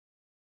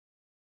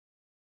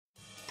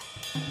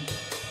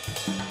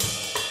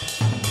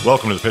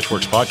Welcome to the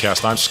Pitchwerks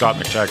podcast. I'm Scott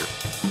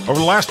McTaggart. Over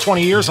the last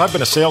 20 years, I've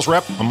been a sales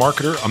rep, a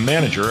marketer, a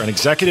manager, an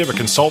executive, a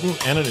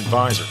consultant, and an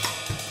advisor.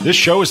 This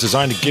show is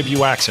designed to give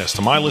you access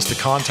to my list of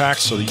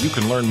contacts so that you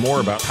can learn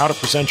more about how to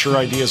present your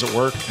ideas at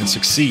work and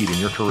succeed in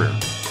your career.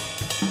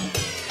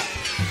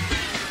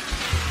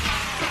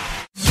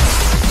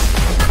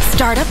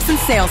 Startups and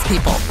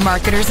salespeople,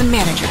 marketers and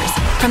managers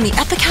from the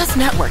Epicast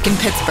Network in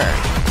Pittsburgh.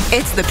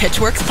 It's the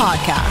Pitchwerks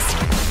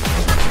podcast.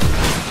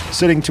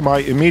 Sitting to my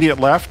immediate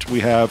left, we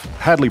have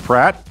Hadley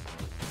Pratt.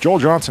 Joel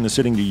Johnson is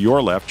sitting to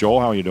your left.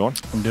 Joel, how are you doing?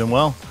 I'm doing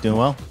well.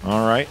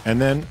 All right.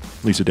 And then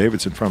Lisa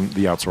Davidson from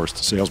the Outsourced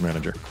sales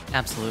manager.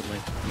 Absolutely.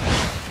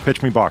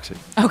 Pitch me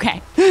BoXZY.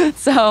 Okay.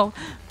 So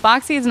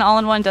BoXZY is an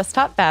all-in-one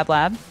desktop fab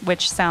lab,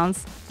 which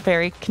sounds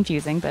very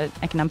confusing, but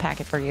I can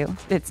unpack it for you.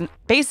 It's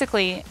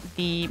basically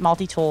the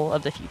multi-tool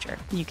of the future.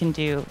 You can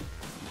do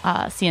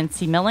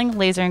CNC milling,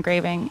 laser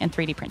engraving, and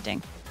 3D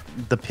printing.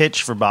 The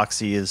pitch for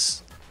BoXZY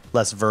is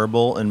less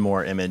verbal and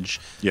more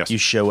image. Yes. You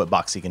show what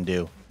BoXZY can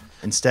do.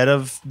 Instead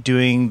of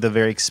doing the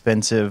very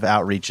expensive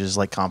outreaches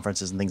like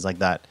conferences and things like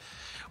that,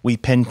 we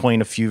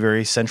pinpoint a few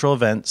very central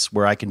events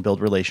where I can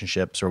build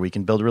relationships or we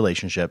can build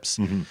relationships,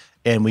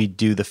 and we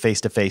do the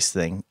face-to-face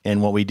thing.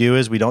 And what we do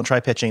is we don't try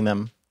pitching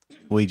them.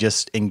 We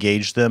just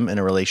engage them in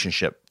a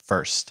relationship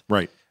first.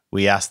 Right.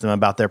 We ask them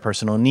about their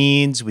personal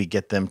needs. We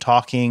get them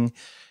talking.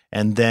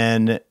 And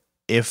then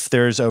if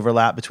there's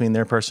overlap between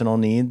their personal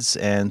needs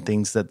and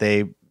things that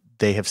they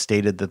have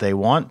stated that they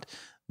want,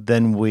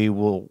 then we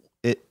will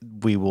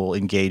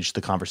engage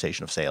the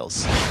conversation of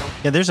sales.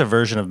 Yeah, there's a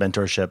version of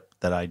mentorship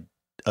that I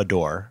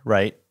adore,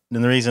 right?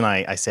 And the reason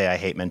I say I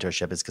hate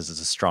mentorship is because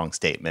it's a strong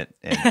statement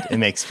and it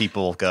makes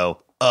people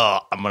go, oh,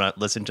 I'm going to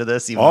listen to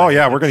this. Oh,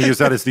 yeah, we're going to use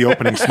that as the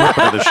opening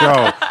snippet of the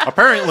show.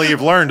 Apparently,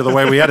 you've learned the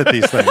way we edit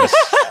these things.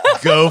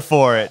 Go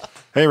for it.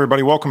 Hey,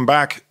 everybody, welcome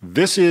back.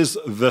 This is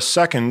the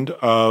second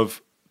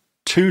of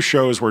two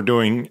shows we're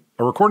doing,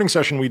 a recording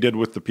session we did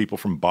with the people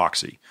from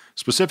BoXZY,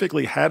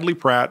 specifically Hadley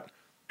Pratt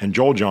and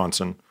Joel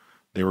Johnson.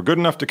 They were good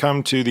enough to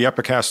come to the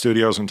Epicast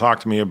studios and talk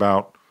to me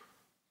about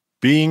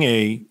being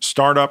a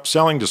startup,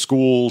 selling to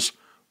schools,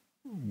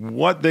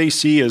 what they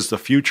see as the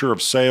future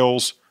of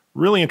sales.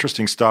 Really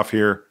interesting stuff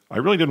here. I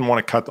really didn't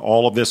want to cut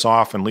all of this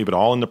off and leave it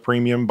all in the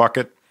premium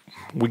bucket.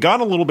 We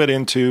got a little bit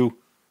into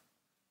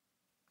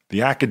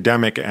the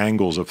academic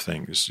angles of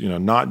things,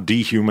 not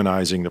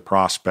dehumanizing the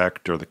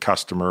prospect or the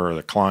customer or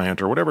the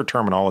client or whatever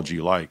terminology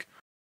you like.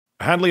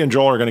 Hadley and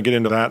Joel are going to get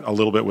into that a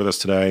little bit with us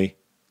today.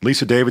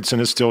 Lisa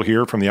Davidson is still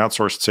here from the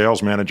Outsourced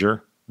sales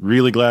manager.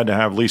 Really glad to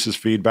have Lisa's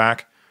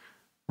feedback.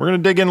 We're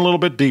going to dig in a little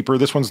bit deeper.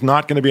 This one's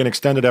not going to be an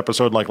extended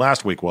episode like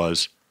last week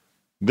was.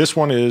 This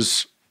one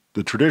is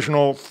the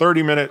traditional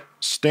 30-minute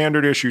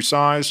standard issue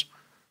size.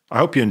 I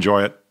hope you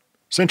enjoy it.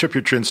 Cinch up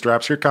your chin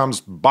straps. Here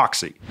comes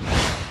BoXZY.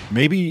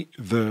 Maybe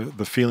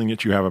the feeling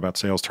that you have about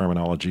sales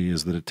terminology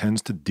is that it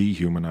tends to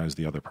dehumanize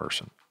the other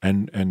person.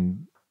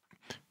 And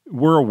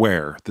we're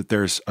aware that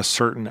there's a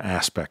certain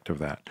aspect of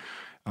that.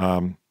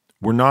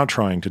 We're not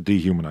trying to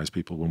dehumanize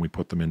people when we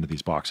put them into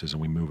these boxes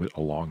and we move it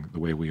along the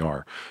way we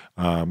are.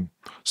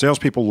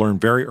 Salespeople learn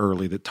very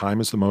early that time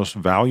is the most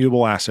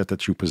valuable asset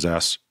that you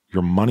possess.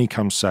 Your money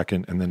comes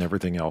second, and then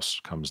everything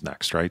else comes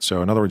next, right?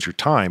 So in other words, your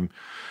time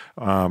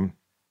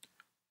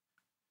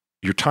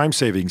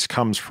savings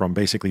comes from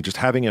basically just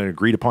having an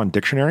agreed upon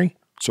dictionary.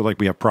 So like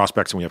we have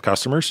prospects and we have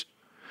customers.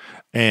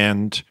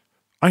 And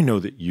I know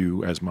that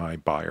you, as my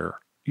buyer,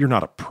 you're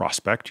not a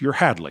prospect, you're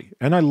Hadley.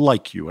 And I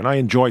like you and I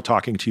enjoy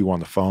talking to you on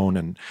the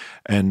phone,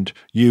 and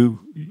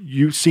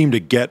you seem to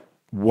get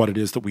what it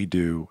is that we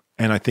do.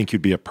 And I think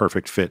you'd be a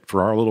perfect fit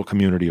for our little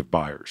community of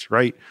buyers,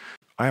 right?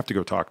 I have to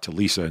go talk to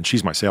Lisa, and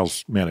she's my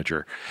sales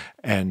manager.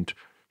 And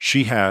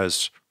she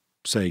has,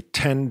 say,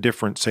 10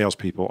 different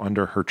salespeople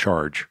under her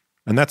charge.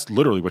 And that's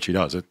literally what she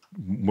does.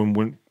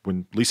 When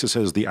Lisa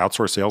says the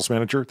outsourced sales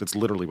manager, that's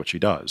literally what she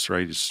does,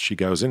 right? She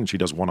goes in and she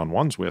does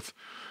one-on-ones with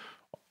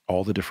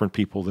all the different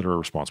people that are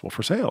responsible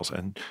for sales.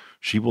 And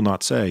she will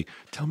not say,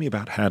 tell me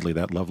about Hadley,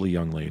 that lovely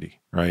young lady,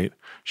 right?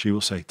 She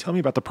will say, tell me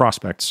about the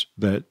prospects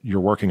that you're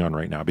working on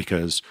right now,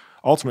 because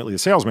ultimately the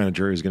sales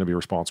manager is going to be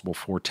responsible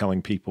for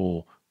telling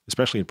people,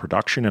 especially in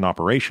production and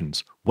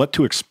operations, what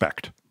to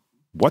expect,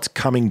 what's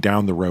coming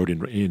down the road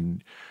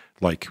in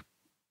like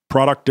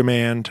product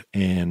demand,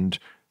 and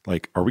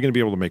like, are we going to be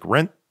able to make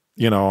rent,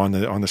 on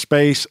the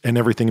space and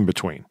everything in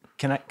between?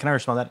 Can I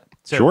respond to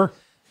that? Sure.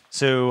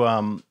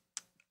 So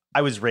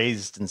I was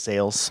raised in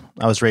sales.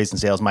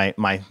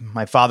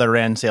 My father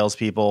ran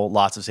salespeople,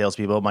 lots of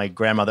salespeople. My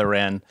grandmother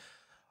ran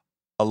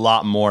a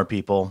lot more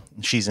people.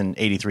 She's an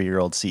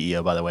 83-year-old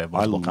CEO, by the way, of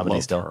multiple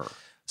companies still. Her.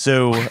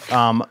 So,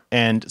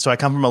 so I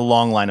come from a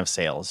long line of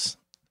sales.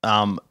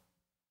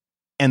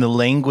 And the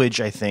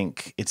language, I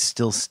think, it's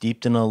still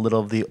steeped in a little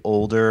of the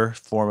older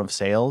form of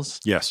sales.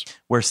 Yes.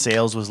 Where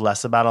sales was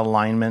less about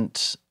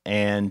alignment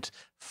and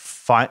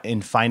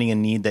finding a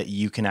need that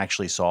you can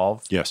actually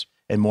solve. Yes.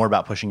 And more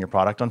about pushing your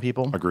product on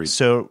people. Agreed.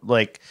 So,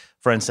 like,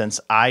 for instance,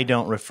 I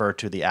don't refer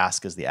to the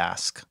ask as the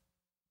ask.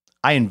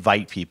 I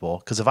invite people,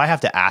 because if I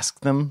have to ask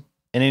them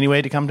in any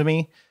way to come to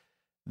me,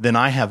 then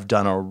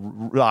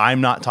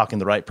I'm not talking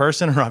to the right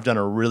person, or I've done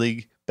a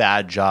really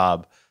bad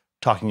job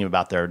talking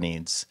about their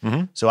needs.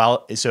 Mm-hmm.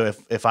 So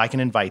if I can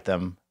invite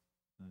them,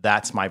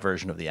 that's my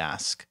version of the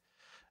ask.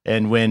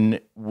 And when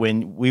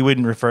we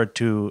wouldn't refer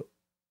to,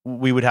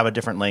 we would have a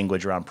different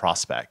language around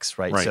prospects,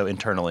 right? So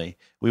internally,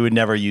 we would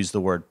never use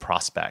the word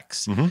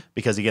prospects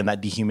because, again,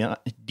 that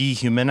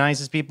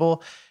dehumanizes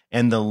people.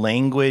 And the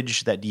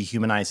language that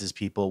dehumanizes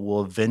people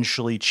will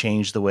eventually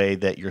change the way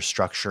that your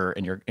structure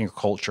and your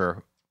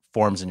culture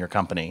forms in your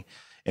company.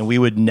 And we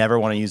would never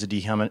want to use a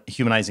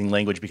dehumanizing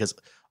language, because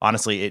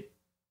honestly,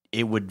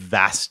 it would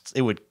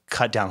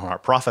cut down on our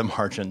profit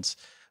margins,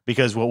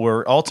 because what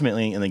we're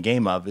ultimately in the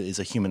game of is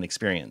a human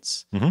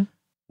experience. Mm-hmm.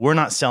 We're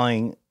not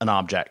selling an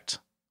object.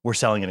 We're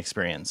selling an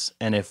experience.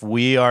 And if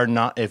we are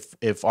not,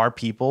 if our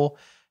people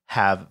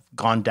have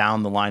gone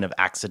down the line of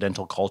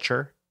accidental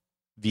culture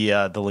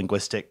via the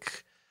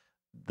linguistic,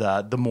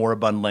 the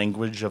moribund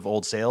language of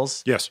old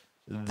sales, yes,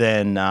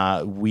 then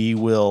we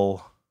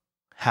will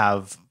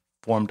have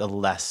formed a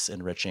less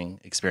enriching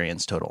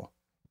experience total.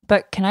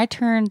 But can I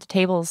turn the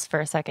tables for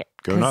a second?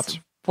 Go nuts.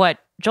 What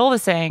Joel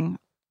was saying,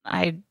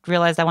 I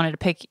realized I wanted to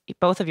pick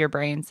both of your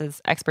brains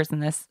as experts in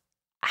this.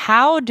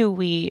 How do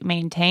we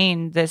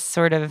maintain this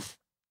sort of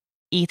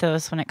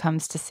ethos when it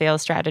comes to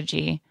sales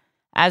strategy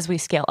as we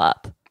scale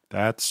up?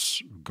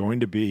 That's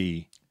going to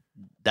be...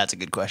 That's a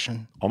good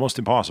question. Almost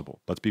impossible.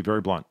 Let's be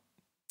very blunt.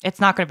 It's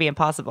not going to be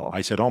impossible.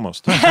 I said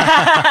almost.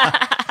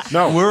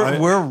 No,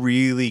 we're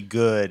really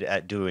good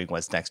at doing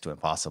what's next to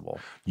impossible.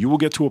 You will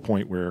get to a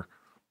point where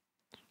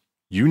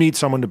you need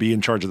someone to be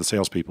in charge of the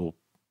salespeople,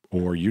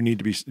 or you need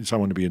to be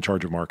someone to be in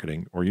charge of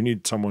marketing, or you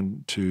need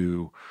someone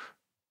to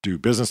do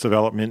business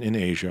development in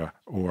Asia,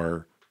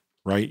 or,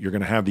 right, you're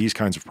going to have these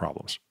kinds of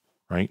problems,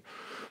 right?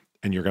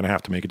 And you're going to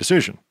have to make a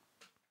decision.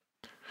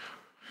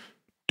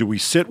 Do we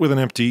sit with an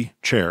empty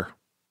chair,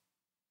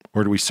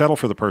 or do we settle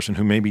for the person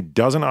who maybe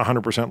doesn't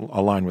 100%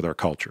 align with our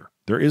culture?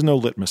 There is no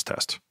litmus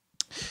test.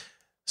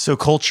 So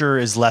culture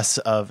is less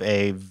of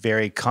a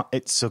very,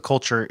 so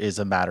culture is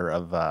a matter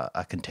of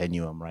a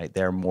continuum, right?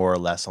 They're more or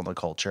less on the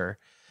culture.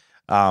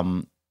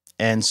 And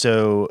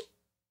so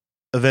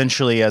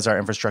eventually, as our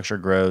infrastructure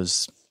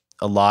grows,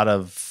 a lot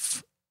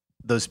of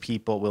those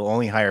people will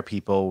only hire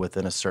people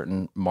within a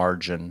certain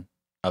margin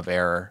of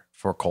error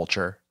for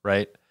culture,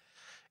 right?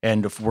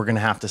 And if we're going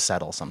to have to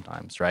settle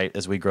sometimes, right?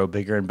 As we grow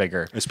bigger and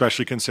bigger.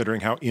 Especially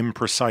considering how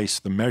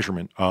imprecise the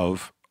measurement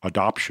of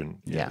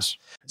adoption is.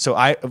 So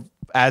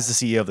as the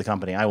CEO of the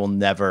company, I will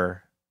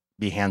never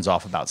be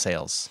hands-off about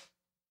sales.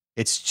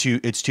 It's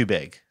too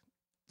big.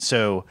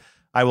 So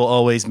I will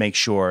always make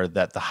sure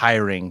that the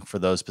hiring for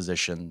those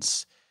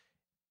positions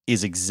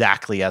is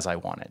exactly as I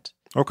want it.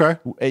 Okay.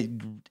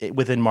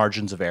 Within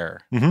margins of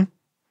error. Mm-hmm.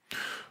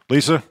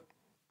 Lisa,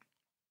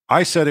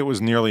 I said it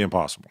was nearly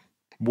impossible.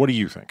 What do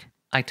you think?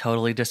 I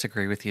totally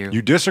disagree with you.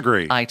 You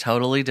disagree? I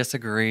totally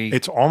disagree.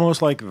 It's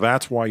almost like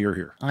that's why you're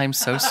here. I'm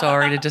so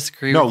sorry to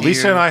disagree No, with you.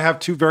 Lisa and I have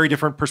two very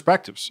different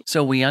perspectives.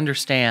 So we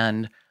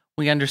understand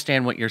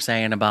what you're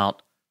saying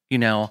about,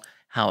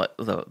 how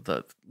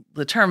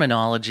the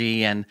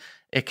terminology, and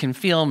it can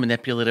feel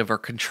manipulative or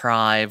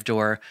contrived,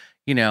 or,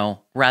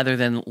 rather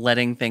than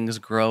letting things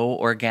grow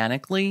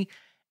organically.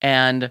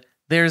 And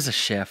there's a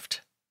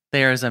shift.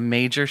 There's a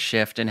major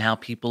shift in how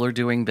people are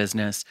doing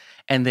business,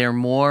 and they're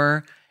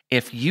more...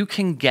 If you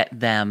can get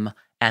them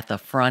at the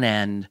front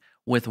end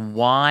with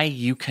why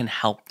you can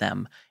help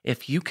them,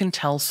 if you can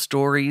tell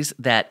stories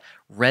that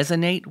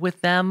resonate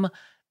with them,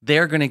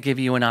 they're going to give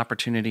you an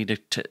opportunity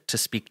to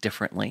speak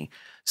differently.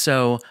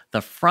 So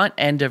the front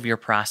end of your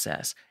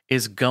process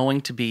is going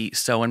to be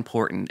so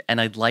important.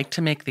 And I'd like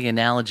to make the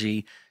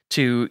analogy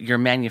to your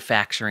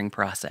manufacturing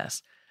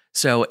process.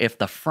 So if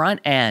the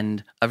front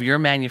end of your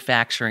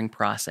manufacturing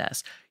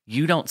process,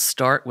 you don't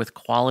start with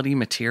quality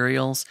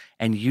materials,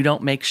 and you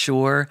don't make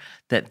sure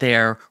that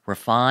they're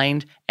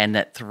refined, and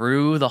that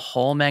through the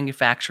whole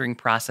manufacturing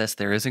process,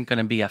 there isn't going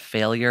to be a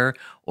failure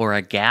or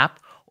a gap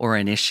or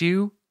an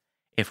issue.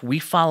 If we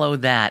follow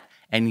that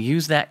and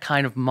use that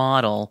kind of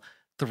model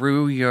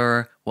through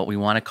your, what we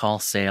want to call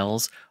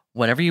sales,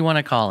 whatever you want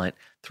to call it,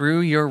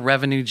 through your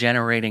revenue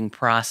generating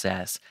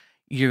process,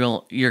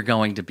 you're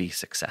going to be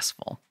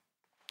successful.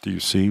 Do you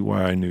see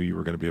why I knew you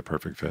were going to be a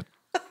perfect fit?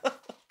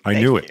 I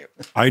knew it.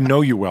 I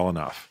know you well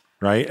enough,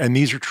 right? And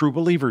these are true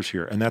believers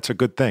here, and that's a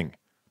good thing.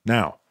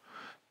 Now,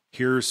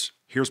 here's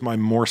my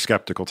more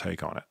skeptical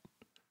take on it.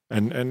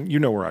 And you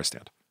know where I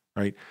stand,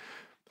 right?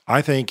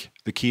 I think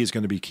the key is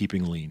going to be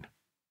keeping lean.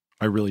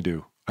 I really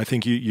do. I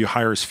think you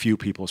hire as few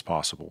people as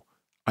possible.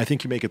 I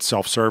think you make it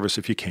self-service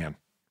if you can,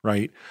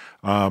 right?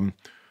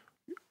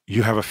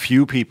 You have a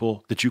few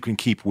people that you can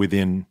keep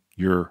within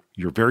your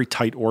very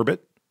tight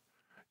orbit.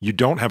 You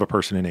don't have a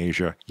person in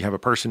Asia. You have a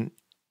person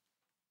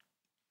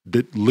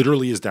that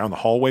literally is down the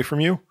hallway from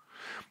you.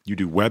 You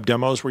do web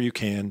demos where you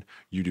can.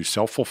 You do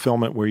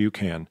self-fulfillment where you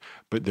can.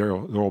 But there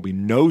will be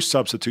no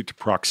substitute to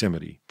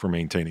proximity for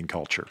maintaining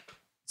culture.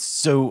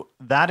 So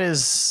that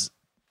is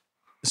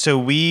So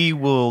we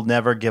will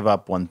never give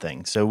up one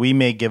thing. So we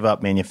may give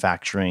up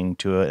manufacturing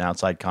to an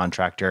outside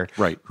contractor,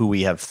 Right. who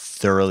we have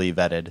thoroughly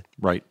vetted,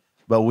 Right.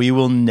 but we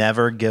will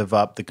never give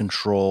up the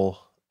control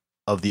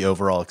of the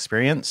overall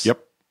experience.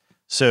 Yep.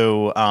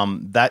 So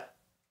that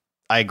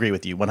I agree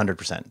with you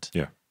 100%.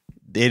 Yeah.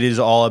 It is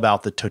all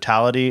about the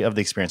totality of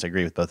the experience. I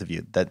agree with both of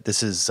you that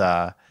this is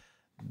that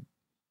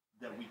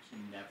we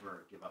can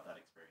never give up that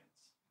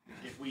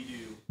experience. If we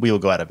do, we will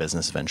go out of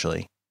business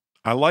eventually.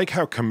 I like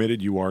how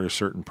committed you are to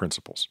certain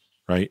principles,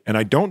 right? And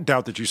I don't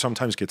doubt that you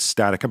sometimes get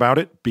static about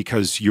it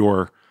because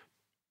you're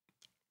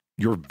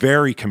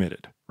very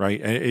committed, right?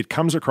 And it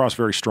comes across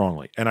very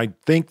strongly. And I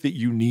think that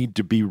you need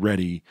to be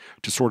ready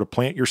to sort of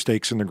plant your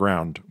stakes in the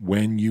ground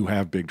when you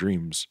have big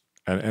dreams.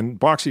 And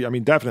BoXZY, I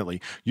mean,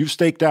 definitely, you've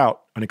staked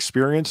out an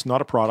experience,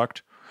 not a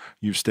product.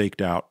 You've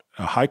staked out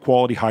a high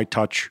quality, high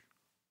touch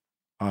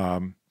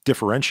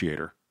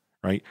differentiator,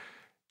 right?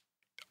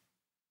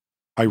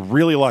 I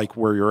really like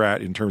where you're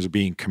at in terms of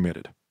being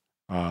committed.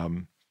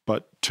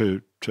 But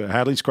to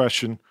Hadley's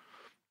question,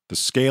 the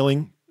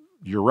scaling,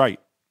 you're right.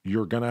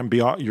 You're gonna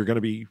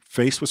be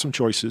faced with some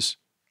choices,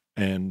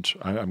 and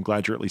I'm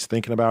glad you're at least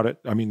thinking about it.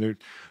 I mean,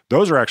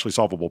 those are actually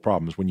solvable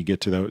problems when you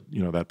get to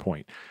that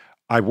point.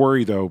 I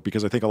worry though,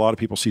 because I think a lot of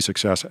people see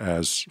success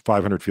as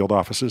 500 field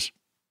offices,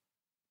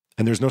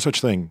 and there's no such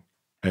thing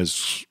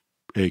as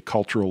a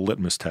cultural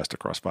litmus test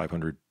across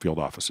 500 field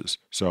offices.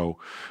 So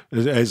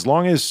as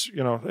long as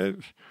you're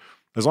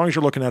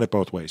looking at it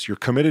both ways, you're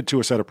committed to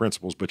a set of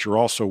principles, but you're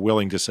also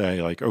willing to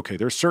say like, okay,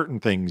 there's certain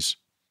things,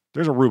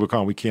 there's a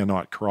Rubicon we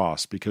cannot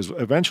cross, because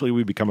eventually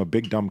we become a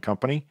big dumb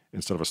company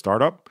instead of a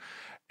startup.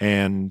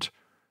 And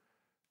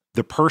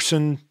the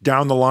person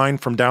down the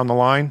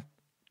line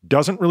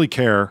doesn't really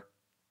care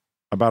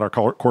about our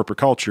corporate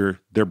culture.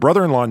 Their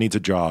brother-in-law needs a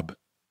job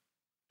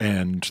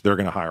and they're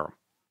going to hire him.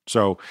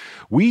 So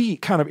we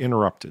kind of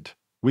interrupted.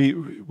 We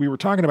were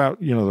talking about,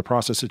 the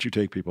process that you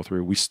take people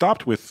through. We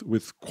stopped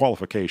with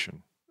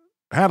qualification.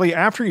 Hadley,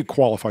 after you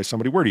qualify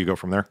somebody, where do you go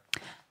from there?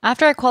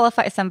 After I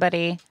qualify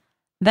somebody,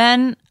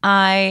 then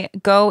I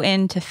go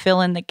in to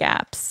fill in the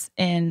gaps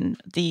in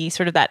the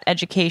sort of that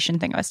education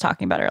thing I was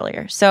talking about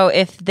earlier. So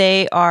if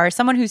they are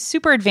someone who's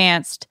super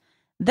advanced,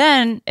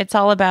 then it's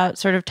all about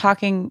sort of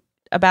talking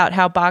about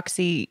how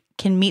BoXZY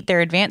can meet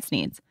their advanced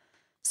needs.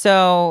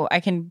 So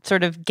I can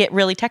sort of get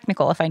really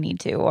technical if I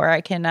need to, or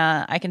I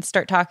can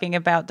start talking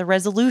about the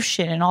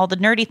resolution and all the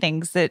nerdy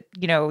things that,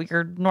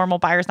 your normal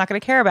buyer's not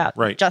going to care about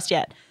just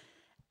yet.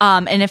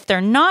 And if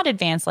they're not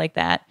advanced like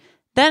that,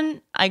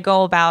 then I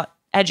go about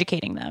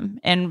educating them.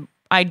 And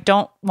I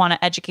don't want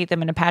to educate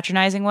them in a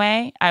patronizing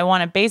way. I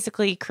want to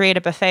basically create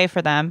a buffet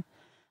for them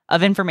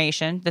of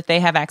information that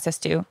they have access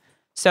to.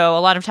 So a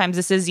lot of times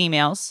this is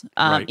emails,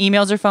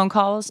 emails or phone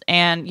calls.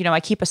 And, I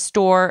keep a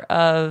store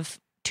of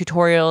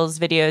tutorials,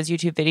 videos,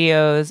 YouTube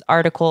videos,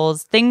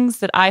 articles, things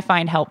that I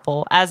find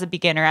helpful as a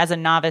beginner, as a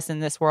novice in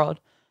this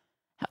world,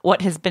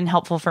 what has been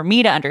helpful for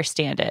me to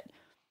understand it.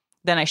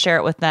 Then I share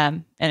it with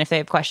them. And if they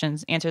have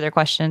questions, answer their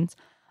questions.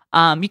 You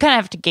kind of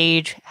have to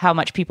gauge how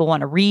much people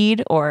want to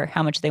read or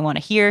how much they want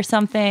to hear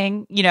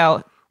something,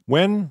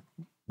 When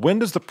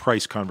does the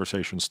price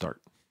conversation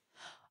start?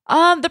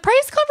 The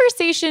price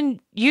conversation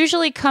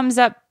usually comes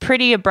up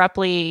pretty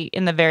abruptly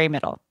in the very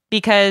middle,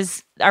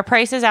 because our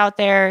price is out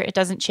there. It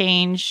doesn't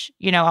change.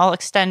 I'll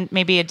extend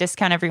maybe a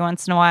discount every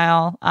once in a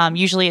while.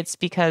 Usually it's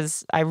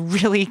because I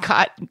really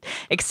got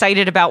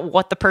excited about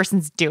what the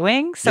person's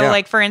doing. So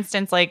like, for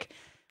instance,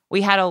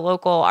 we had a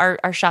local,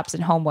 our shop's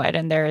in Homewood,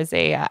 and there is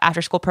a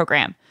after school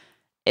program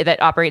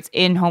that operates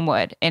in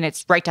Homewood, and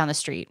it's right down the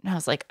street. And I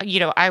was like,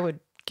 I would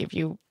give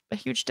you a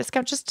huge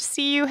discount just to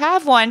see you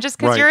have one, just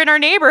because you're in our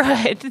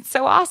neighborhood. It's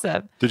so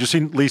awesome. Did you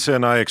see Lisa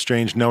and I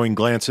exchange knowing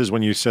glances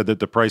when you said that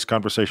the price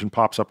conversation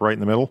pops up right in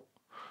the middle?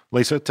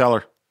 Lisa, tell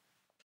her.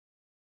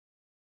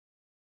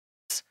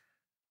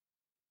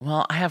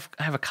 Well, I have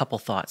a couple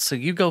thoughts. So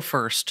you go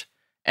first,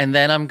 and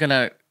then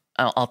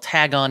I'll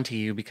tag on to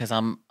you because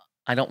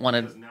I don't want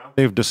to.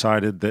 They've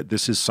decided that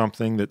this is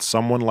something that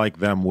someone like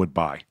them would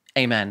buy.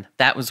 Amen.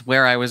 That was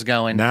where I was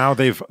going. Now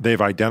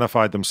they've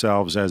identified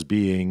themselves as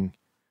being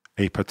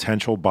a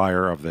potential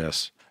buyer of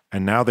this,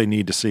 and now they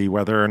need to see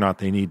whether or not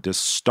they need to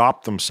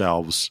stop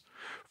themselves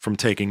from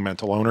taking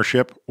mental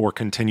ownership or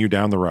continue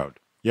down the road.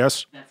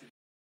 Yes?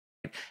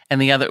 And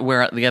the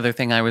other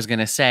thing I was going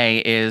to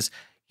say is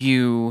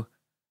you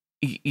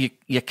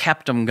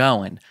kept them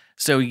going.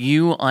 So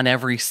you on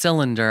every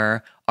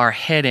cylinder are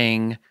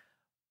hitting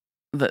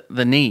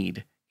the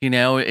need.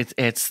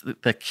 It's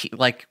the key,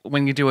 like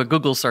when you do a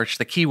Google search,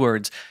 the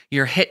keywords,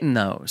 you're hitting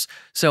those.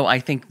 So I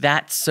think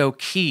that's so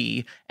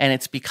key. And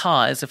it's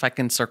because, if I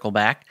can circle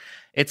back,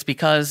 it's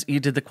because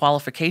you did the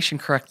qualification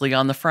correctly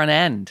on the front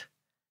end.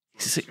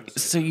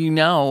 So you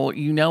know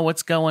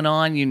what's going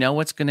on, you know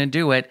what's going to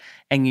do it,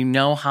 and you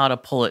know how to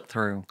pull it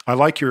through. I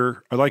like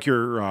your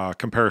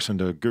comparison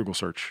to Google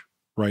search,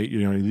 right?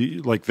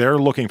 Like they're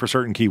looking for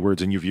certain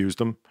keywords, and you've used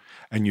them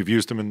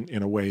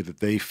in a way that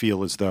they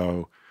feel as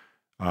though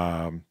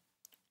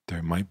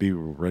they might be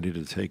ready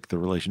to take the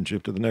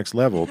relationship to the next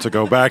level, to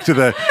go back to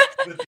the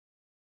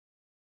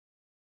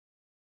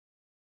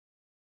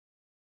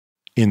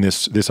in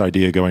this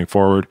idea going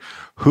forward.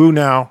 Who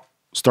now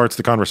starts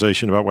the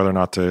conversation about whether or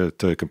not to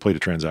complete a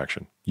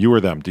transaction? You or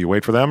them? Do you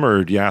wait for them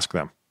or do you ask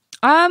them?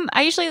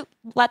 I usually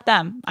let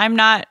them.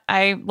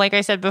 Like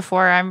I said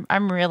before,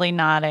 I'm really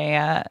not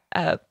a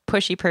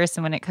pushy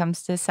person when it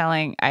comes to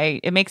selling.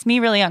 It makes me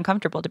really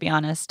uncomfortable, to be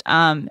honest.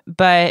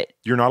 But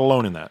You're not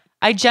alone in that.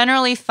 I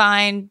generally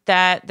find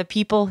that the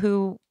people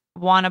who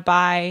want to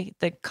buy,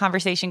 the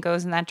conversation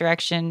goes in that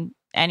direction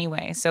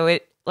anyway. So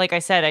like I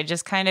said, it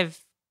just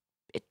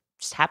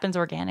happens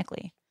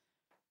organically.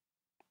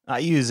 I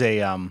use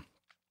when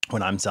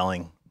I'm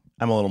selling,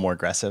 I'm a little more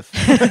aggressive.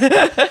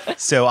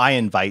 So I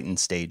invite in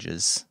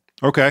stages.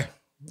 Okay.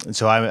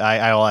 So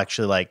I'll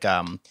actually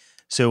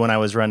so when I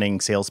was running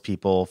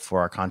salespeople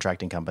for our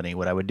contracting company,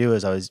 what I would do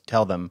is I would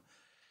tell them,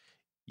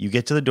 you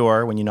get to the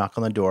door, when you knock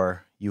on the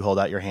door, you hold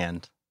out your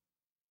hand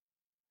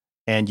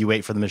and you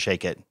wait for them to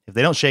shake it. If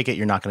they don't shake it,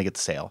 you're not going to get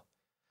the sale.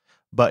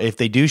 But if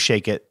they do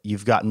shake it,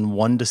 you've gotten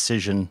one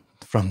decision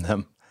from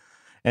them.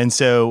 And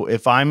so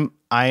if I'm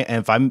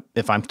talking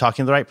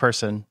to the right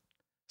person,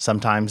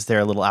 sometimes they're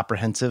a little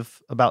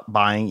apprehensive about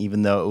buying,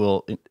 even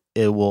though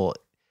it'll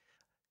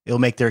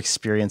make their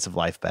experience of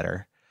life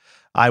better.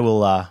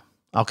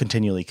 I'll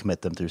continually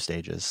commit them through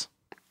stages.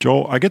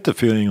 Joel, I get the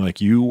feeling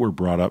like you were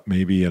brought up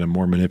maybe in a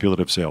more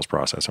manipulative sales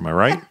process. Am I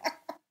right?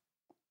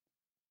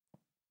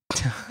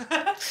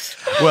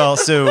 Well,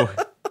 so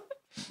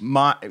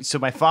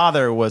my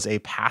father was a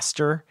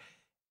pastor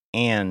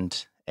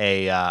and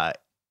a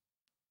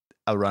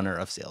runner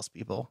of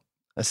salespeople,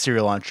 a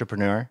serial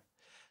entrepreneur.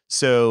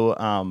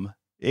 So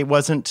it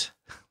wasn't.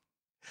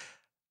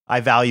 I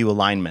value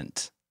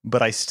alignment,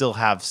 but I still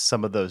have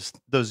some of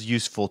those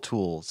useful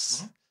tools.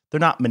 Mm-hmm. They're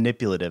not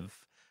manipulative.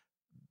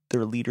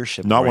 They're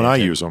leadership. Not when I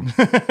use them.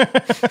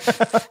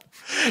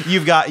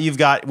 You've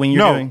got when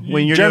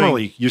you're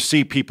generally you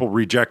see people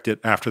reject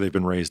it after they've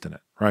been raised in it,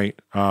 right?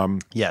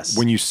 Yes.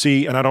 When you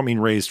see, and I don't mean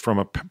raised from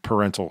a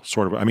parental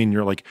sort of. I mean,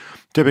 you're like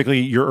typically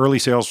your early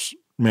sales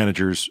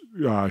managers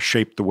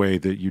shape the way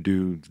that you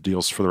do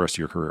deals for the rest of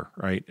your career,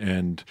 right?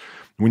 And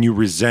when you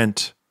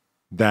resent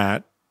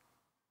that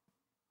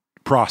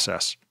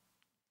process,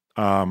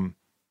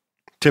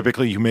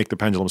 typically you make the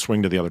pendulum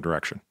swing to the other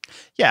direction.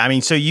 Yeah, I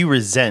mean, so you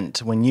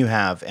resent when you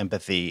have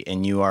empathy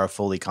and you are a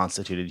fully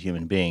constituted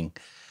human being.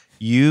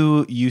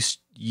 You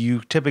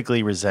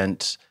typically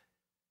resent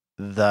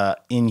the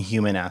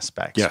inhuman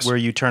aspects, yes, where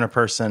you turn a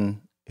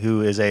person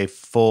who is a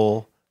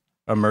full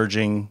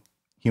emerging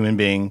human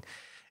being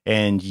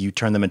and you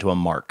turn them into a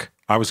mark.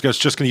 I was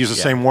just going to use the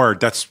same word.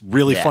 That's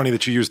really funny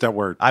that you used that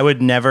word. I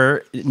would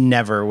never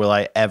will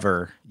I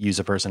ever use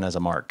a person as a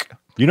mark.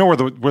 You know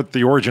what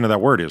the origin of that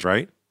word is,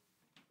 right?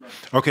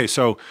 Okay,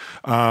 so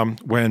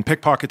when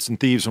pickpockets and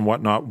thieves and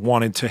whatnot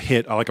wanted to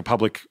hit like a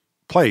public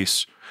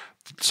place,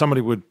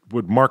 somebody would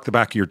mark the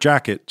back of your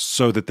jacket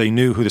so that they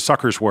knew who the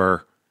suckers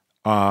were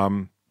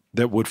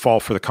that would fall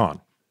for the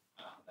con.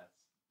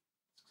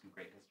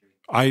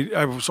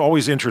 I was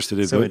always interested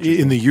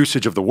in the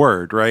usage of the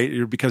word,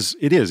 right? Because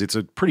it's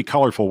a pretty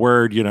colorful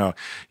word. You know,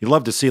 you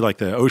love to see like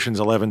the Ocean's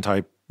 11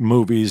 type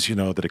movies, you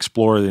know, that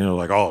explore, you know,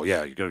 like, oh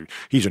yeah,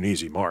 he's an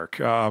easy mark.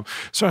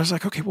 So I was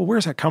like, okay, well,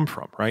 where's that come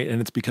from, right?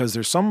 And it's because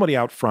there's somebody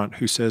out front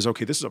who says,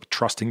 okay, this is a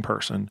trusting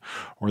person,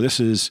 or this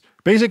is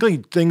basically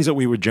things that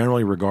we would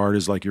generally regard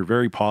as like your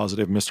very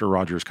positive Mr.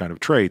 Rogers kind of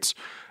traits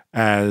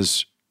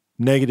as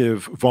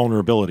negative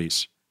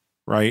vulnerabilities.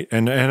 Right.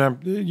 And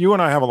you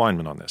and I have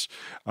alignment on this.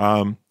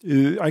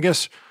 I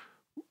guess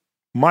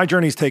my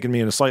journey's taken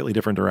me in a slightly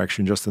different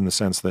direction, just in the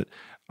sense that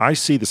I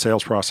see the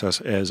sales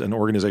process as an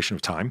organization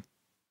of time,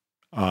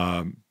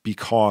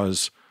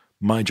 because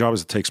my job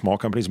is to take small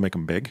companies and make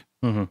them big,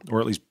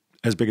 or at least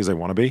as big as they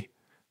want to be.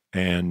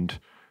 And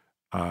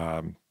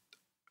I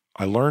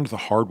learned the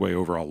hard way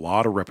over a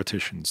lot of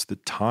repetitions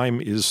that time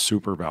is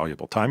super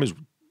valuable. Time is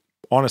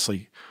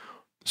honestly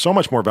so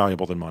much more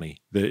valuable than money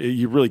that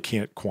you really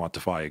can't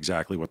quantify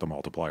exactly what the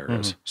multiplier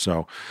is.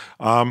 So,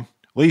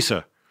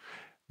 Lisa,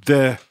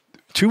 the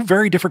two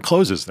very different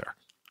closes there.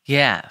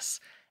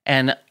 Yes.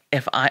 And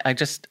if I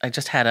just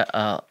had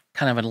a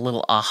kind of a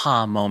little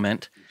aha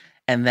moment,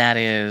 and that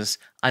is,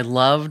 I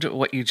loved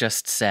what you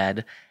just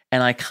said.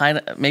 And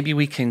maybe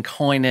we can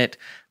coin it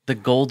the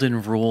golden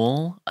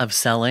rule of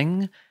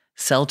selling: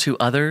 sell to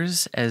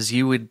others as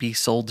you would be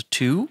sold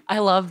to. I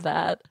love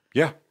that.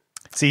 Yeah.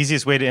 It's the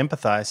easiest way to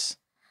empathize.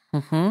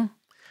 Mm-hmm.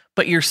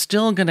 But you're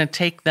still going to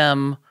take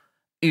them,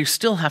 they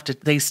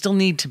still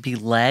need to be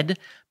led,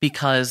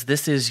 because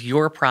this is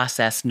your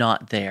process,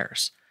 not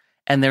theirs.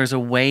 And there's a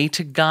way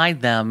to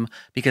guide them,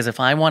 because if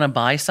I want to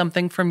buy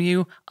something from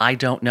you, I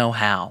don't know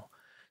how.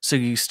 So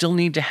you still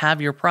need to have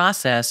your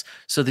process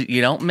so that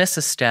you don't miss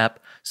a step,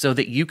 so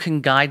that you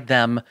can guide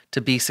them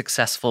to be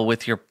successful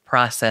with your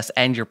process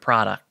and your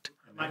product.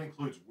 And that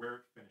includes where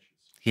it finishes.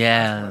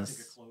 Yes.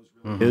 That's where I think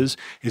a close really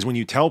is when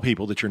you tell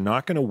people that you're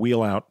not going to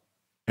wheel out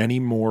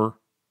any more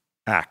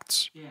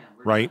acts,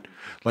 right?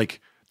 Like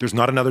there's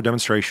not another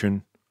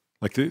demonstration.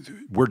 Like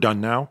we're done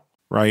now,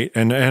 right?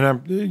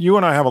 And you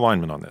and I have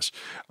alignment on this.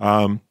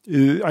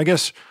 I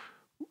guess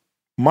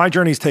my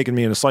journey's taken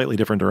me in a slightly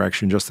different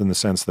direction, just in the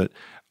sense that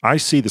I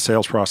see the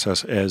sales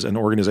process as an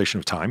organization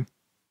of time,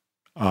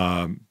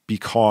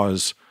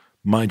 because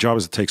my job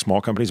is to take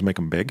small companies and make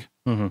them big,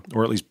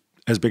 or at least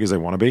as big as they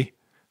want to be.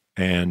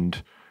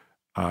 And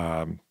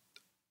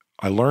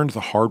I learned the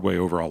hard way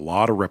over a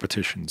lot of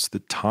repetitions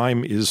that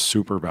time is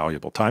super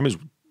valuable. Time is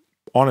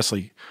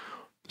honestly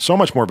so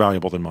much more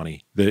valuable than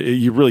money that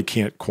you really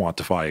can't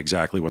quantify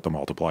exactly what the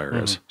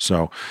multiplier is.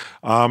 So,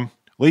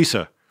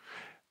 Lisa,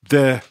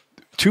 the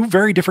two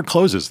very different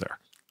closes there.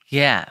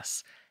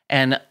 Yes.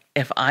 And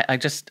if I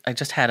just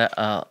had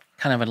a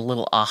kind of a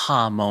little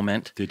aha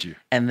moment. Did you?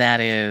 And that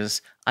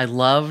is, I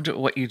loved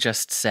what you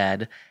just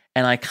said.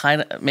 And I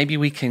kind of, maybe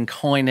we can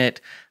coin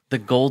it the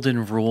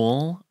golden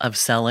rule of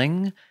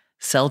selling.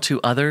 Sell to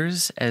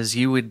others as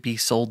you would be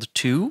sold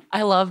to.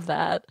 I love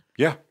that.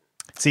 Yeah.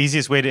 It's the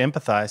easiest way to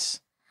empathize.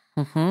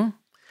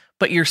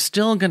 But you're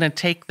still going to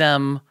take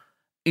them,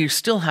 they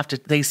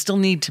still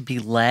need to be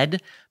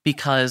led,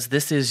 because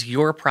this is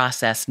your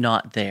process,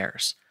 not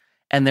theirs.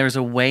 And there's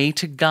a way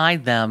to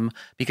guide them,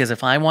 because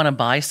if I want to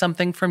buy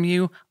something from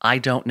you, I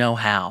don't know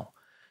how.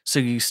 So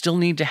you still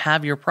need to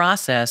have your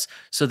process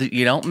so that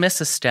you don't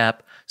miss a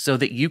step, so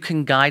that you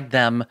can guide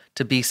them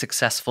to be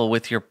successful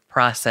with your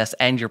process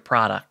and your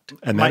product.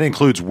 And that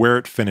includes where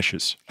it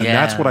finishes. And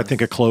that's what I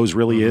think a close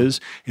really is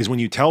when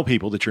you tell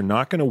people that you're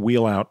not going to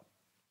wheel out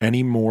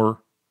any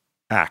more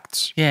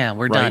acts. Yeah,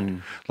 we're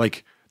done.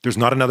 Like there's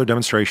not another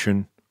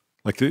demonstration.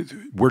 Like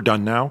we're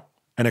done now.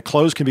 And a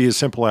close can be as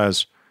simple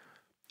as,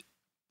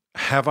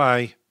 have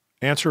I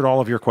answered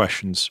all of your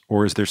questions,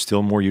 or is there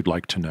still more you'd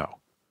like to know?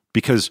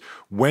 Because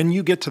when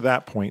you get to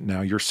that point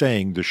now, you're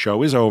saying the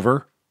show is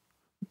over.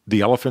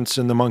 The elephants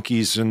and the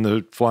monkeys and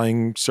the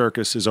flying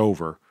circus is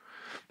over,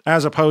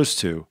 as opposed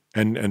to,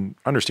 and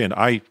understand,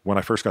 when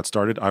I first got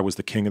started, I was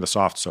the king of the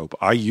soft soap.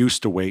 I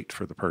used to wait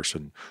for the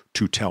person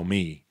to tell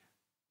me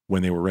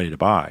when they were ready to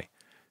buy.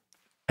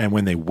 And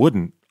when they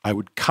wouldn't, I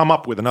would come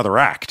up with another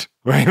act,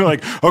 right?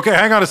 Like, okay,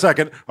 hang on a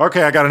second.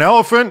 Okay, I got an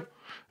elephant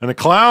and a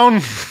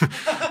clown.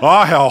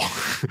 Oh, hell,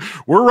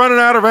 we're running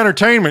out of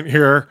entertainment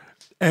here.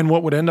 And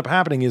what would end up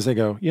happening is they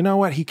go, you know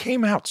what? He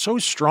came out so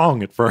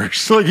strong at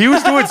first. Like he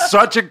was doing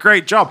such a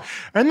great job.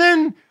 And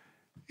then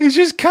he's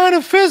just kind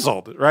of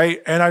fizzled,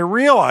 right? And I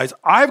realized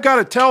I've got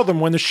to tell them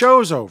when the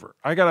show's over.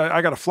 I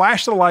gotta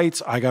flash the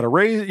lights. I gotta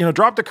raise,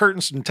 drop the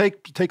curtains and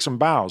take some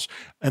bows.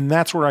 And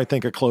that's where I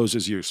think a close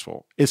is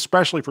useful,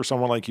 especially for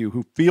someone like you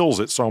who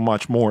feels it so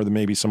much more than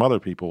maybe some other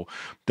people,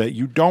 that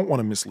you don't want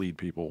to mislead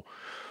people,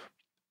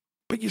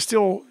 but you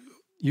still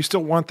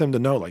want them to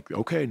know, like,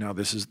 okay, now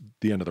this is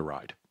the end of the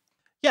ride.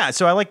 Yeah,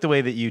 so I like the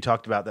way that you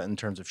talked about that in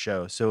terms of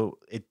show. So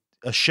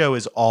a show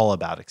is all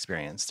about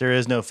experience. There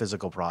is no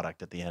physical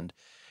product at the end.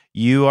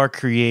 You are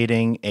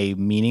creating a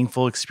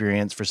meaningful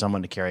experience for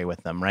someone to carry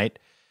with them, right?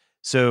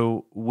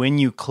 So when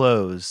you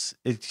close,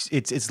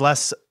 it's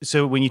less.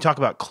 So when you talk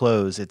about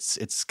close,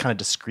 it's kind of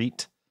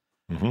discreet.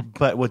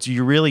 But what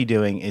you're really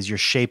doing is you're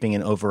shaping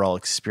an overall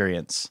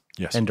experience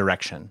and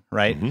direction,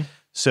 right?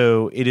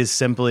 So it is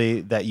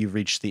simply that you've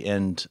reached the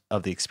end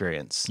of the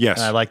experience. Yes.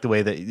 And I like the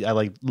way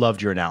that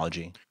loved your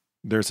analogy.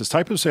 There's this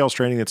type of sales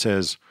training that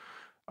says,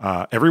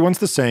 everyone's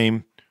the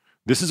same.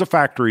 This is a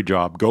factory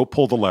job. Go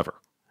pull the lever.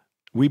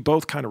 We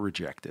both kind of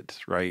reject it,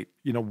 right?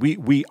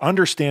 We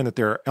understand that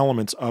there are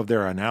elements of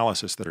their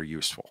analysis that are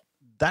useful.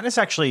 That is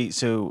actually,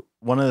 so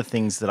one of the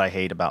things that I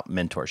hate about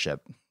mentorship,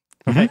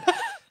 right?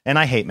 And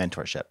I hate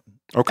mentorship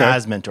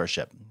as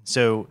mentorship.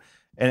 So,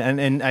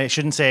 and I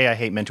shouldn't say I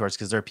hate mentors,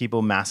 because there are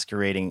people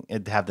masquerading,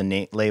 have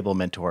the label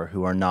mentor,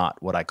 who are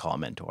not what I call a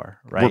mentor,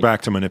 right? We're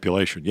back to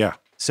manipulation. Yeah.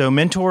 So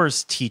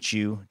mentors teach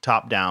you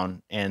top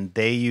down, and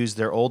they use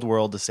their old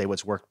world to say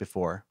what's worked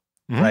before,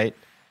 right?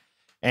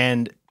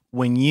 And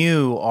when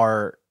you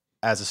are,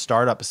 as a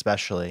startup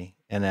especially,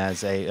 and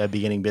as a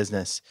beginning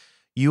business,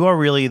 you are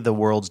really the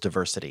world's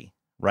diversity,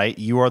 right?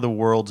 You are the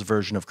world's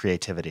version of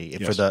creativity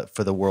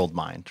for the world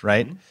mind,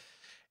 right?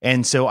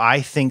 And so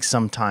I think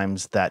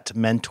sometimes that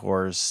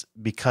mentors,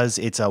 because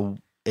it's a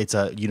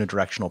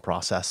unidirectional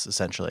process,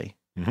 essentially,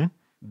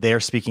 they're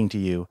speaking to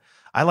you.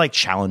 I like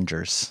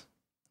challengers,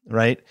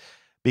 right?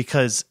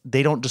 Because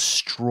they don't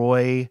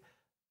destroy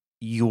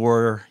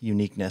your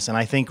uniqueness. And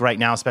I think right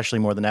now, especially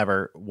more than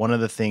ever, one of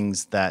the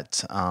things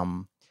that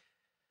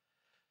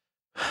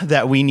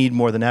that we need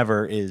more than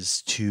ever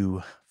is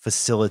to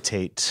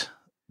facilitate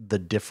the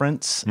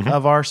difference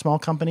of our small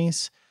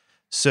companies.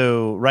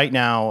 So right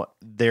now,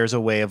 there's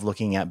a way of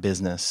looking at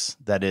business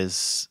that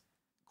is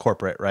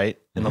corporate, right?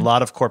 And a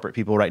lot of corporate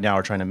people right now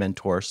are trying to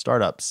mentor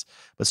startups,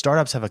 but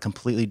startups have a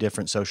completely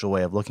different social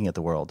way of looking at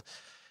the world.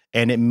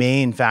 And it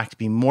may, in fact,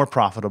 be more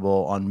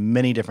profitable on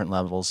many different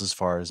levels, as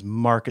far as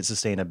market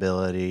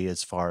sustainability,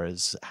 as far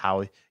as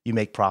how you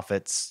make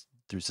profits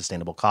through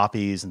sustainable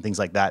copies and things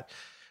like that.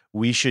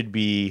 We should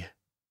be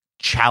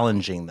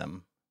challenging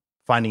them,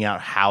 finding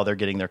out how they're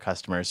getting their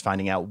customers,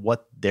 finding out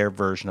what their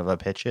version of a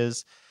pitch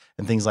is,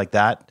 and things like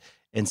that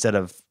instead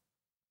of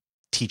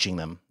teaching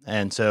them.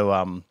 And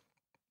so,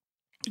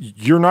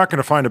 you're not going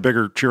to find a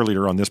bigger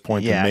cheerleader on this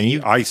point Yeah, than me.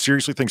 you- I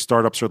seriously think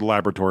startups are the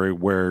laboratory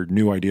where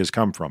new ideas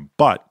come from.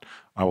 But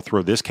I will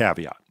throw this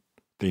caveat.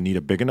 They need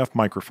a big enough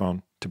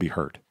microphone to be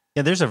heard.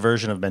 yeah, there's a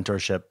version of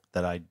mentorship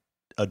that I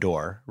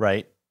adore,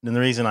 right? And the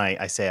reason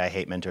I say I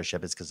hate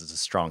mentorship is because it's a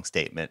strong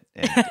statement.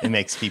 And it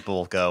makes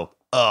people go,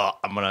 oh,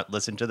 I'm going to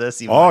listen to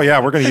this. even Oh, though-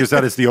 yeah, we're going to use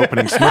that as the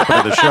opening snippet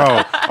of the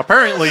show.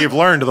 Apparently, you've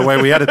learned the way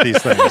we edit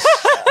these things.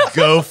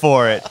 Go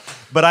for it.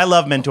 But I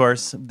love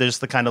mentors. There's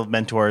the kind of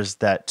mentors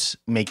that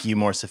make you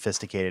more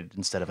sophisticated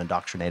instead of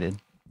indoctrinated.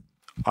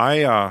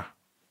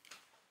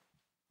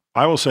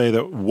 I will say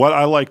that what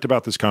I liked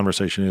about this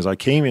conversation is I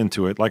came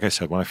into it, like I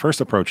said, when I first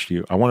approached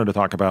you, I wanted to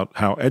talk about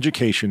how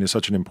education is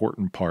such an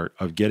important part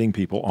of getting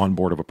people on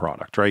board of a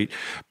product, right?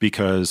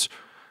 Because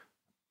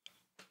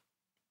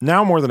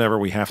now more than ever,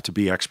 we have to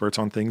be experts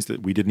on things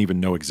that we didn't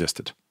even know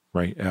existed,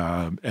 right?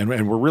 And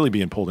we're really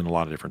being pulled in a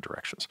lot of different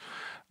directions.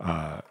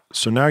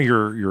 So now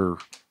you're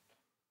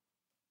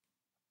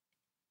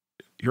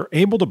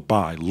able to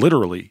buy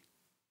literally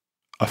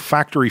a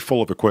factory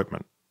full of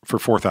equipment for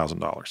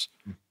 $4,000.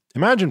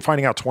 Imagine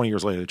finding out 20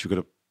 years later that you could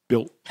have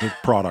built the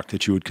product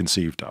that you had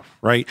conceived of,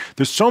 right?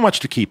 There's so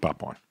much to keep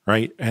up on,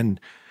 right? And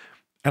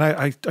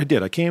I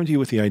did. I came to you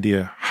with the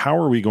idea, how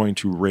are we going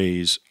to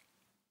raise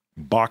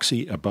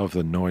BoXZY above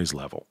the noise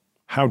level?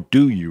 How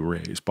do you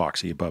raise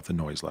BoXZY above the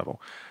noise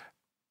level?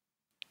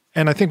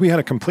 And I think we had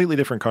a completely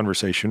different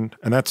conversation,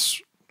 and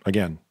that's,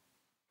 again,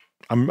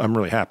 I'm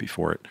really happy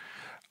for it,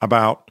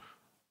 about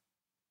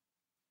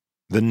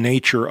the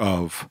nature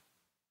of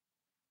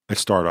a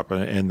startup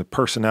and the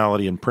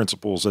personality and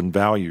principles and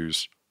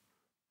values.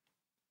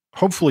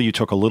 Hopefully you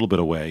took a little bit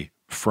away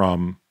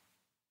from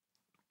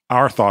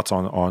our thoughts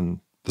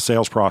on the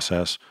sales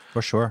process.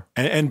 For sure.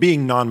 And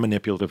being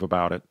non-manipulative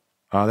about it.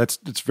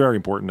 It's very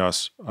important to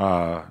us.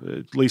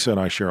 Lisa and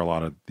I share a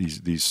lot of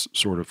these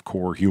sort of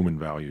core human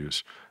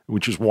values,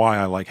 which is why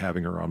I like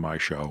having her on my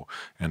show.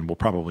 And we'll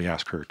probably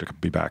ask her to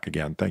be back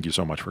again. Thank you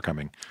so much for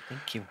coming.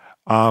 Thank you.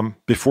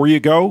 Before you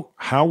go,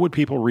 how would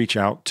people reach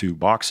out to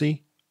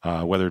BoXZY?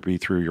 Whether it be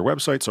through your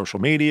website, social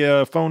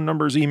media, phone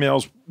numbers,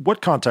 emails,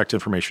 what contact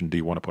information do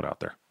you want to put out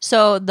there?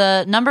 So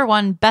the number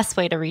one best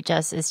way to reach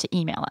us is to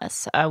email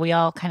us. We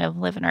all kind of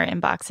live in our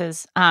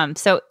inboxes.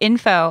 So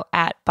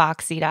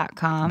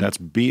info@boxzy.com. That's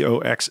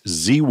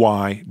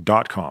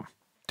BoXZY.com.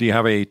 Do you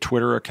have a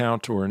Twitter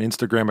account or an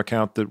Instagram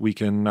account that we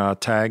can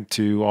tag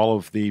to all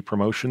of the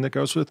promotion that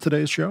goes with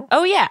today's show?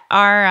 Oh, yeah.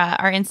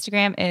 Our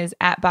Instagram is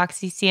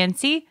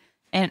 @BoXZYCNC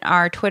and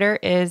our Twitter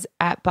is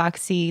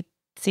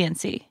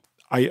 @BoXZYCNC.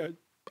 I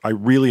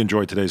really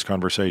enjoyed today's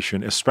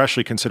conversation,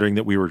 especially considering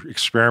that we were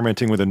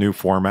experimenting with a new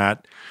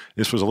format.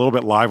 This was a little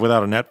bit live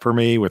without a net for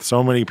me with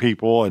so many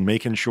people and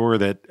making sure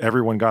that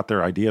everyone got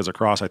their ideas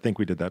across. I think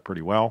we did that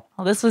pretty well.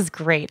 Well, this was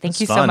great. Thank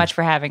you so fun. much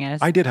for having us.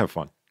 I did have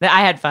fun.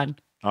 I had fun.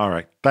 All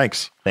right.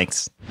 Thanks.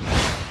 Thanks.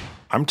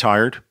 I'm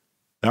tired.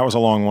 That was a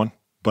long one,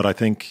 but I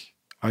think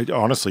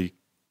honestly,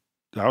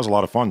 that was a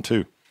lot of fun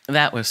too.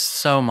 That was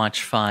so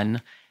much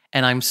fun.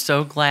 And I'm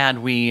so glad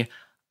we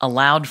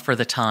allowed for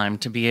the time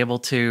to be able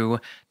to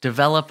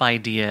develop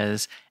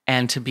ideas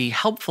and to be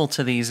helpful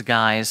to these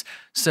guys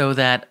so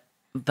that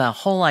the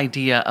whole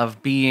idea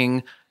of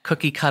being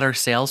cookie cutter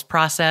sales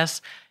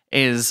process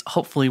is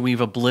hopefully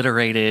we've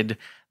obliterated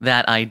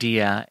that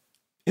idea.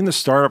 In the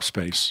startup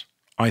space,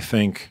 I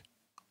think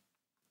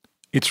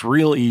it's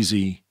real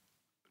easy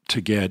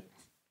to get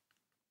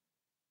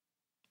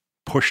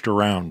pushed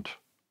around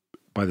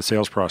by the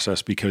sales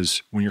process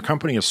because when your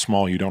company is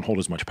small, you don't hold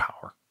as much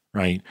power,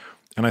 right?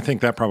 And I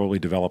think that probably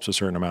develops a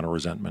certain amount of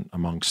resentment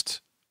amongst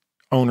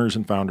owners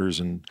and founders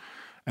and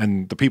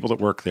the people that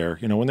work there.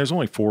 You know, when there's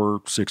only 4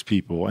 or 6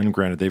 people, and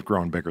granted, they've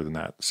grown bigger than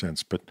that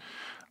since, but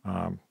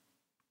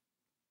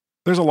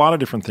there's a lot of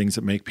different things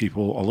that make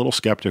people a little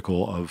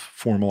skeptical of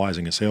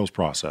formalizing a sales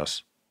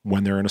process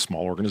when they're in a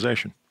small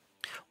organization.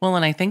 Well,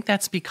 and I think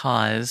that's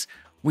because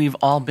we've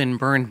all been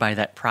burned by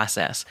that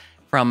process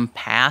from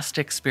past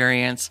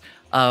experience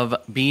of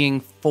being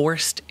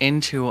forced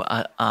into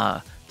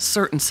a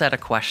certain set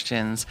of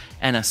questions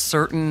and a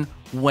certain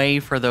way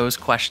for those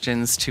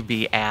questions to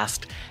be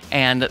asked.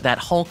 And that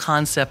whole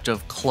concept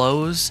of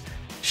close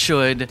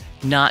should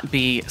not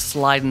be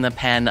sliding the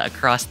pen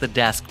across the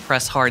desk,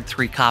 press hard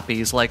 3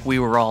 copies like we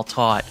were all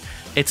taught.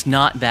 It's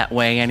not that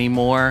way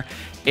anymore.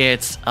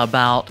 It's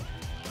about,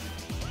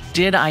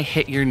 did I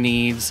hit your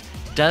needs?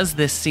 Does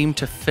this seem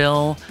to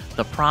fill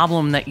the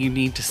problem that you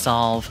need to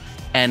solve?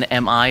 And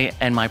am I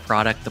and my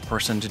product the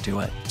person to do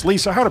it?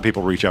 Lisa, how do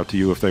people reach out to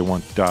you if they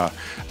want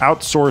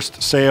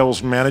outsourced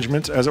sales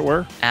management, as it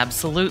were?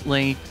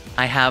 Absolutely.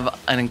 I have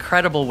an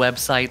incredible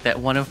website that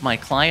one of my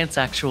clients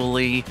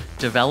actually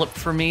developed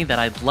for me that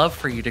I'd love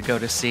for you to go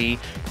to see,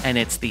 and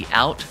it's the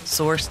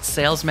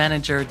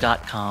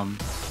outsourcedsalesmanager.com.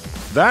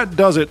 That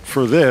does it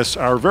for this,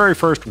 our very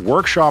first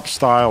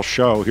workshop-style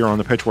show here on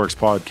the Pitchwerks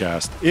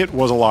podcast. It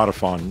was a lot of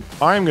fun.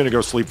 I'm going to go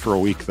sleep for a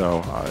week,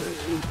 though.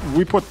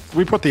 We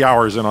put the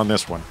hours in on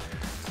this one.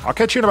 I'll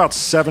catch you in about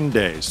 7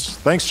 days.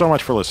 Thanks so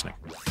much for listening.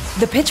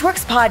 The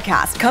Pitchwerks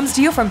podcast comes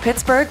to you from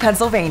Pittsburgh,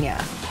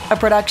 Pennsylvania, a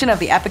production of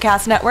the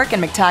Epicast Network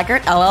and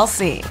McTaggart,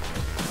 LLC.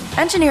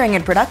 Engineering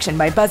and production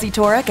by Buzzy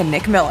Torek and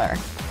Nick Miller.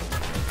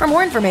 For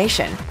more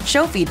information,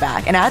 show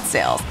feedback, and ad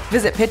sales,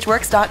 visit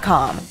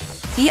pitchwerks.com.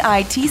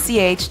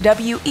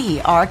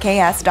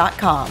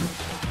 pitchwerks.com.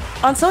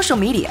 On social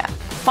media,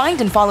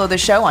 find and follow the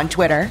show on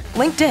Twitter,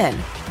 LinkedIn,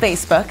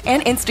 Facebook,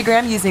 and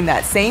Instagram using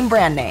that same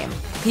brand name,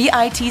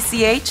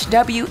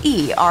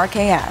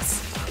 pitchwerks.